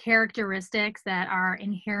 characteristics that are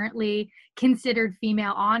inherently considered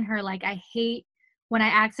female on her. Like, I hate when I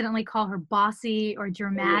accidentally call her bossy or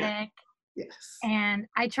dramatic. Oh, yeah. Yes. And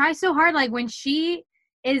I try so hard, like when she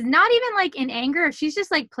is not even like in anger, if she's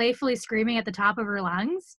just like playfully screaming at the top of her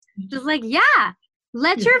lungs, just like, yeah,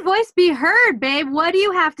 let your voice be heard, babe. What do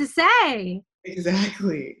you have to say?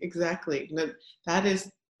 Exactly. That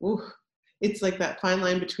is, it's like that fine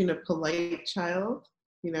line between a polite child,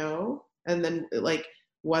 and then like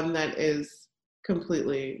one that is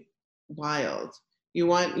completely wild. You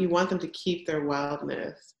want them to keep their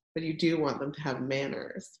wildness, but you do want them to have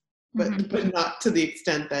manners, but not to the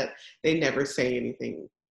extent that they never say anything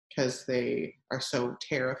because they are so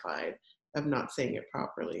terrified of not saying it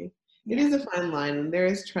properly. Yeah. It is a fine line, and there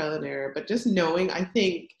is trial and error, but just knowing, I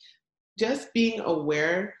think, just being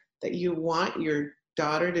aware that you want your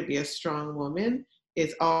daughter to be a strong woman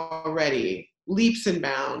is already leaps and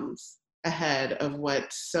bounds ahead of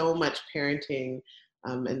what so much parenting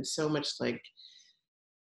and so much like,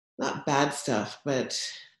 not bad stuff, but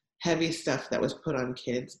heavy stuff that was put on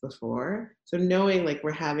kids before. So knowing like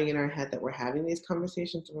we're having in our head that we're having these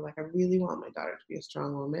conversations and we're like, I really want my daughter to be a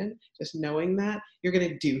strong woman. Just knowing that you're going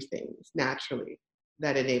to do things naturally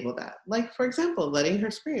that enable that. Like, for example, letting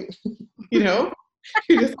her scream, you're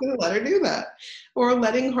just going to let her do that. Or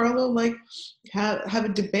letting Harlow like have a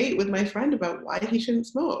debate with my friend about why he shouldn't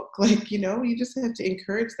smoke. Like, you just have to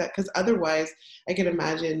encourage that, because otherwise I can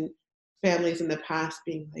imagine families in the past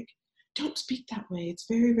being like, don't speak that way. It's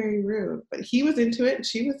very, very rude. But he was into it and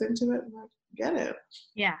she was into it, and I get it.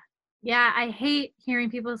 Yeah. Yeah, I hate hearing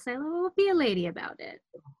people say, well, be a lady about it.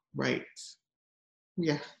 Right.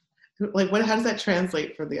 Yeah. Like, how does that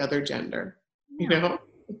translate for the other gender? No.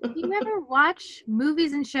 Do you ever watch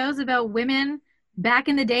movies and shows about women back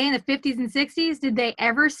in the day in the 50s and 60s? Did they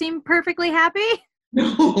ever seem perfectly happy?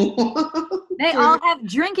 No. They all have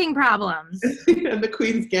drinking problems. And the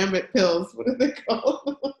Queen's Gambit pills. What are they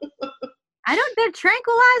called? They're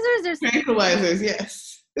tranquilizers. Tranquilizers,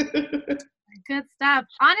 yes. Good stuff.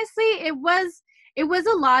 Honestly, it was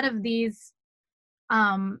a lot of these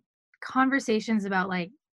conversations about like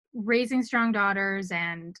raising strong daughters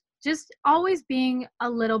and just always being a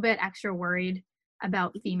little bit extra worried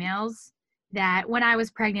about females, that when I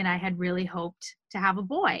was pregnant, I had really hoped to have a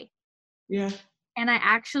boy. Yeah. And I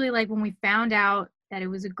actually, like, when we found out that it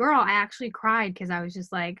was a girl, I actually cried because I was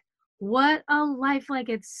just like, what a life. Like,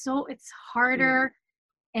 it's harder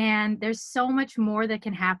and there's so much more that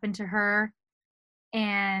can happen to her.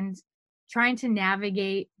 And trying to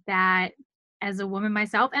navigate that as a woman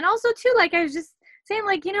myself. And also too, like I was just saying,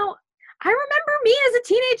 like, I remember me as a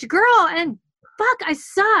teenage girl and fuck, I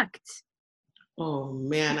sucked. Oh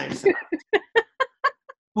man, I sucked.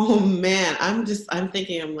 Oh man, I'm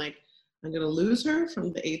thinking, I'm like, I'm going to lose her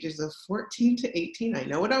from the ages of 14 to 18. I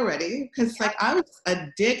know it already. Because like I was a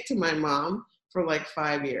dick to my mom for like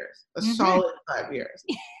 5 years, a solid 5 years.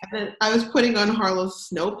 And then I was putting on Harlow's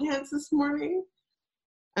snow pants this morning.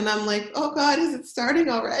 And I'm like, oh God, is it starting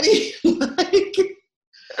already? Like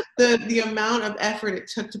the amount of effort it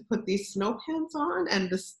took to put these snow pants on, and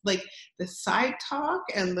this like the side talk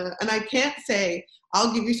and I can't say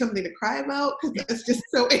I'll give you something to cry about because that's just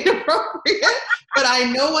so inappropriate. But I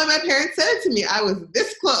know why my parents said it to me. I was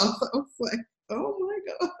this close. I was like, oh my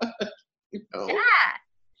God. Yeah.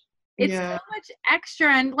 It's so much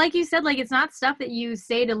extra. And like you said, like it's not stuff that you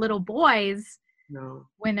say to little boys. No.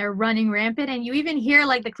 When they're running rampant, and you even hear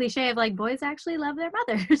like the cliche of like boys actually love their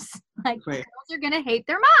mothers. Like girls are gonna hate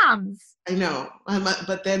their moms. I know,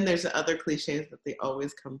 but then there's the other cliches that they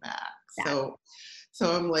always come back. Yeah.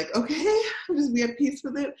 So I'm like, okay, I'll just be at peace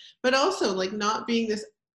with it. But also like not being this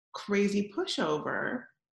crazy pushover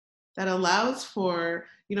that allows for,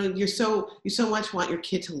 you so much want your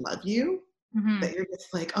kid to love you that you're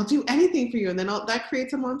just like, I'll do anything for you. And then that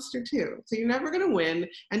creates a monster too. So you're never going to win.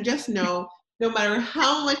 And just know, no matter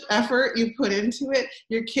how much effort you put into it,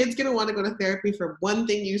 your kid's going to want to go to therapy for one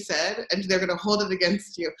thing you said, and they're going to hold it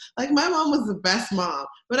against you. Like, my mom was the best mom,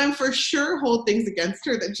 but I'm for sure hold things against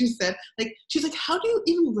her that she said. Like, she's like, how do you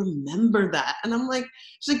even remember that? And I'm like,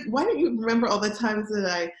 she's like, why don't you remember all the times that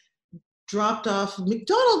I dropped off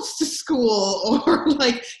McDonald's to school, or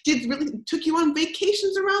like took you on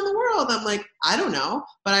vacations around the world? I'm like, I don't know,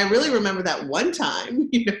 but I really remember that one time.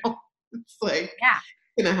 It's like, yeah,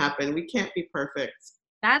 it's gonna happen. We can't be perfect.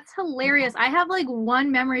 That's hilarious. I have like one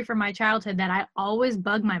memory from my childhood that I always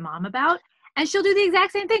bug my mom about, and she'll do the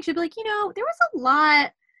exact same thing. She'll be like, there was a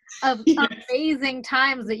lot of amazing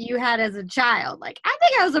times that you had as a child. Like, I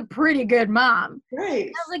think I was a pretty good mom. Right.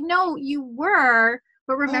 And I was like, no, you were.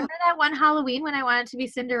 But remember that one Halloween when I wanted to be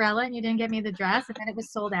Cinderella and you didn't get me the dress and then it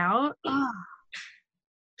was sold out? Oh.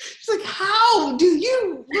 She's like, how do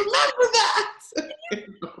you remember that?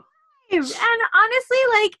 And honestly,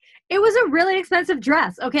 like, it was a really expensive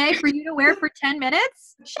dress, okay, for you to wear for 10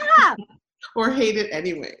 minutes? Shut up. Or hate it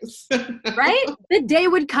anyways. Right? The day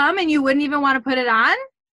would come and you wouldn't even want to put it on?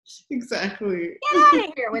 Exactly. Get out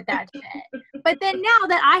of here with that shit. But then now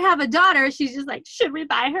that I have a daughter, she's just like, should we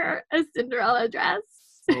buy her a Cinderella dress?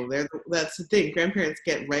 Well, that's the thing. Grandparents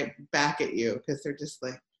get right back at you because they're just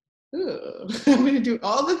like, oh, I'm going to do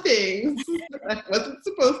all the things I wasn't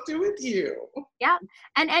supposed to with you. Yeah.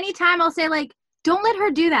 And anytime I'll say, like, don't let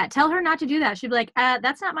her do that. Tell her not to do that. She'd be like,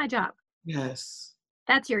 that's not my job. Yes.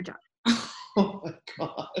 That's your job. Oh, my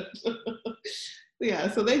God. Yeah,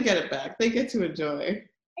 so they get it back. They get to enjoy.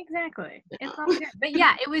 Exactly. Yeah. It's all good. But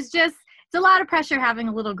yeah, it's a lot of pressure having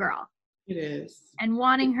a little girl. It is. And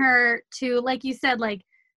wanting her to, like you said, like,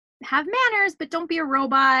 have manners, but don't be a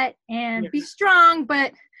robot, and be strong,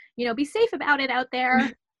 but, be safe about it out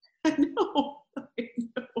there. I know.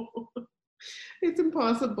 It's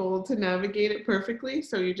impossible to navigate it perfectly,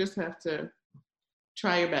 so you just have to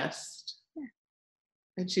try your best. Yeah.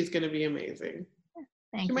 And she's going to be amazing. Yeah.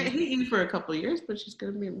 Thank you. She might hate you for a couple of years, but she's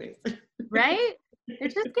going to be amazing. Right?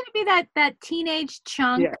 There's just going to be that teenage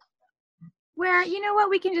chunk where, you know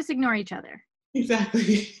what, we can just ignore each other.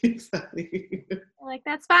 Exactly. Like,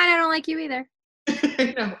 that's fine. I don't like you either.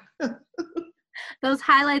 I know. Those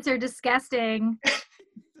highlights are disgusting.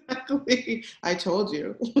 Exactly. I told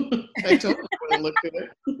you. I told you when I looked at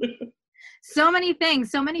it. So many things,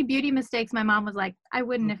 so many beauty mistakes. My mom was like, I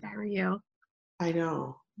wouldn't if I were you. I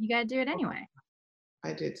know. You got to do it anyway.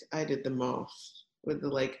 I did the most with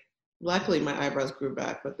luckily my eyebrows grew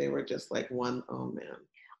back, but they were just like one, oh man.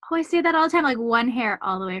 Oh, I say that all the time, like one hair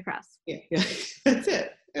all the way across. Yeah, that's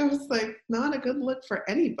it. It was like not a good look for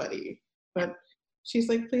anybody. But she's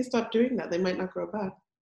like, please stop doing that. They might not grow back.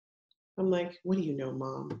 I'm like, what do you know,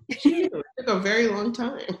 Mom? She knew. It took a very long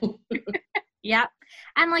time. Yeah.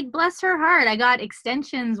 And like, bless her heart, I got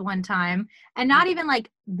extensions one time, and not even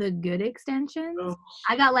like the good extensions. Oh.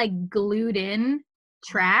 I got like glued in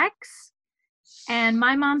tracks, and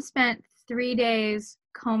my mom spent 3 days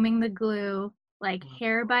combing the glue like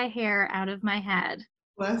hair by hair out of my head.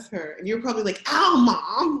 Bless her. And you're probably like, ow,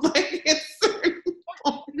 Mom. Like,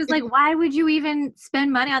 it was like, why would you even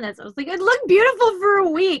spend money on this? I was like, it looked beautiful for a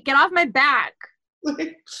week. Get off my back.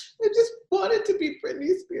 Like, I just wanted to be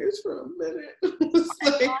Britney Spears for a minute. It was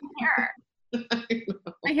like,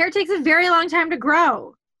 my hair takes a very long time to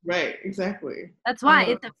grow. Right, exactly. That's why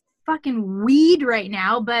it's a fucking weed right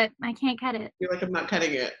now, but I can't cut it. You're like, I'm not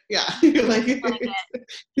cutting it. Yeah. You're like,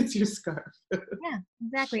 it's your scarf. Yeah,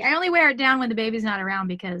 exactly. I only wear it down when the baby's not around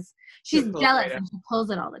because she's jealous and she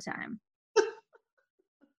pulls it all the time.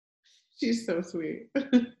 She's so sweet.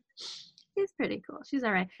 She's pretty cool. She's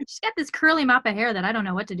all right. She's got this curly mop of hair that I don't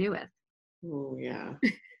know what to do with. Oh, yeah.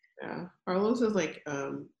 Yeah. Carlos is like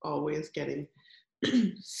always getting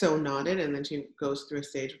so knotted, and then she goes through a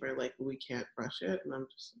stage where like we can't brush it, and I'm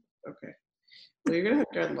just okay. Well, you're gonna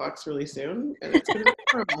have dreadlocks really soon, and it's gonna be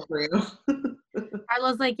horrible for you.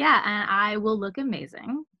 Carlos like, yeah, and I will look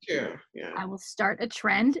amazing. True. Yeah. I will start a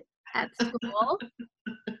trend at school.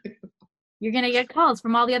 You're gonna get calls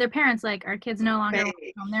from all the other parents like, our kids no longer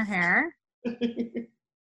comb their hair.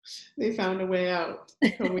 They found a way out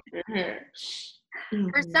combing their hair.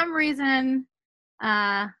 For some reason,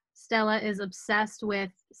 Stella is obsessed with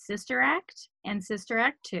Sister Act and Sister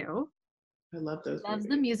Act 2. I love those. Loves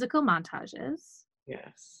the musical montages.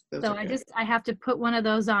 Yes. So I have to put one of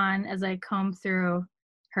those on as I comb through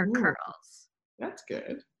her curls. That's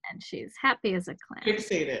good. And she's happy as a clam.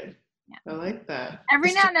 Fixated. Yeah. I like that.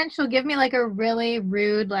 Every now and then she'll give me like a really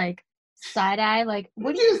rude like side eye, like,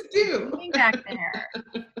 what are you doing back there?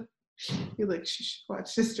 You're like, shh, watch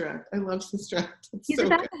Sister Act. I love Sister Act. It's He's so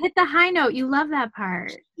about good. to hit the high note. You love that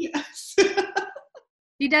part. Yes.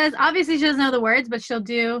 She does. Obviously, she doesn't know the words, but she'll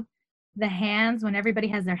do the hands when everybody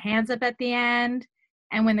has their hands up at the end.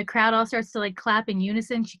 And when the crowd all starts to like clap in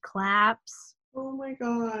unison, she claps. Oh my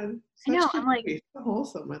God. I know. Such good I'm like, movie. So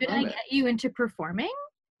wholesome. I should I love it. get you into performing?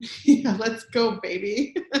 Yeah, let's go,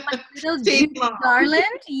 baby. Little Stage Judy mom. Garland?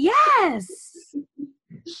 Yes.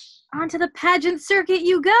 Onto the pageant circuit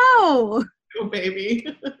you go. Go, baby.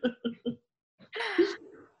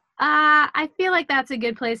 I feel like that's a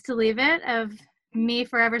good place to leave it, of me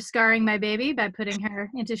forever scarring my baby by putting her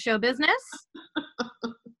into show business.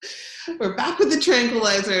 We're back with the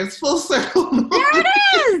tranquilizers. Full circle. There it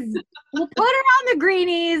is. We'll put her on the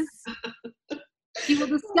greenies. She will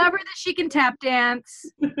discover that she can tap dance.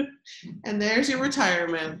 And there's your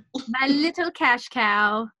retirement. My little cash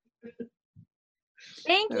cow.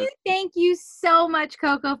 Thank you so much,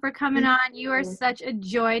 Coco, for coming on. You are such a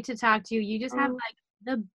joy to talk to. You just have like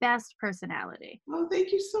the best personality. Oh,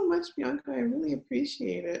 thank you so much, Bianca. I really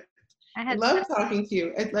appreciate it. I I love talking to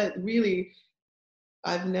you.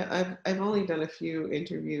 I've only done a few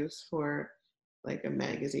interviews for like a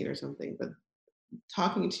magazine or something, but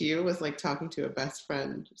talking to you was like talking to a best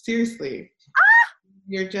friend. Seriously.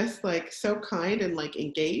 You're just like so kind and like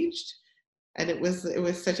engaged. And it was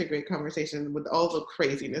such a great conversation with all the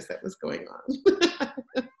craziness that was going on.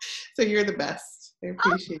 So you're the best. I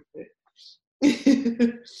appreciate it.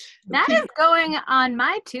 That is going on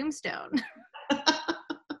my tombstone.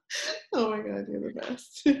 Oh my God, you're the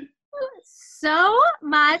best. So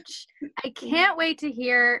much. I can't wait to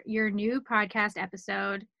hear your new podcast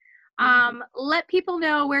episode. Let people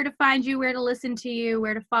know where to find you, where to listen to you,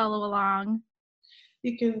 where to follow along.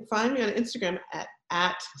 You can find me on Instagram at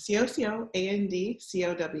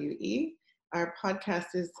COCOANDCOWE. Our podcast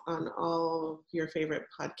is on all of your favorite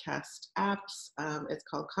podcast apps. It's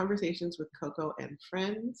called Conversations with Coco and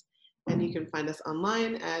Friends. And you can find us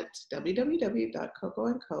online at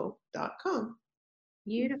www.cocoandco.com.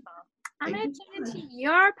 Beautiful. I'm going to tune into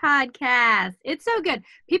your podcast. It's so good.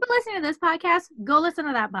 People listening to this podcast, go listen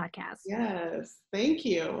to that podcast. Yes. Thank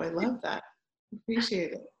you. I love that.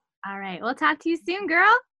 Appreciate it. All right. We'll talk to you soon,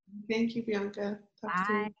 girl. Thank you, Bianca. Talk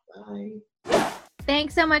Bye. soon. Bye.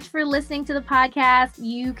 Thanks so much for listening to the podcast.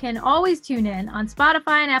 You can always tune in on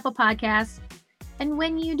Spotify and Apple Podcasts. And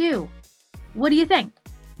when you do, what do you think?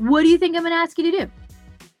 What do you think I'm going to ask you to do?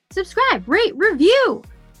 Subscribe, rate, review.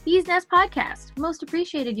 Bees Nest Podcast. Most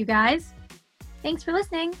appreciated, you guys. Thanks for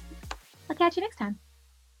listening. I'll catch you next time.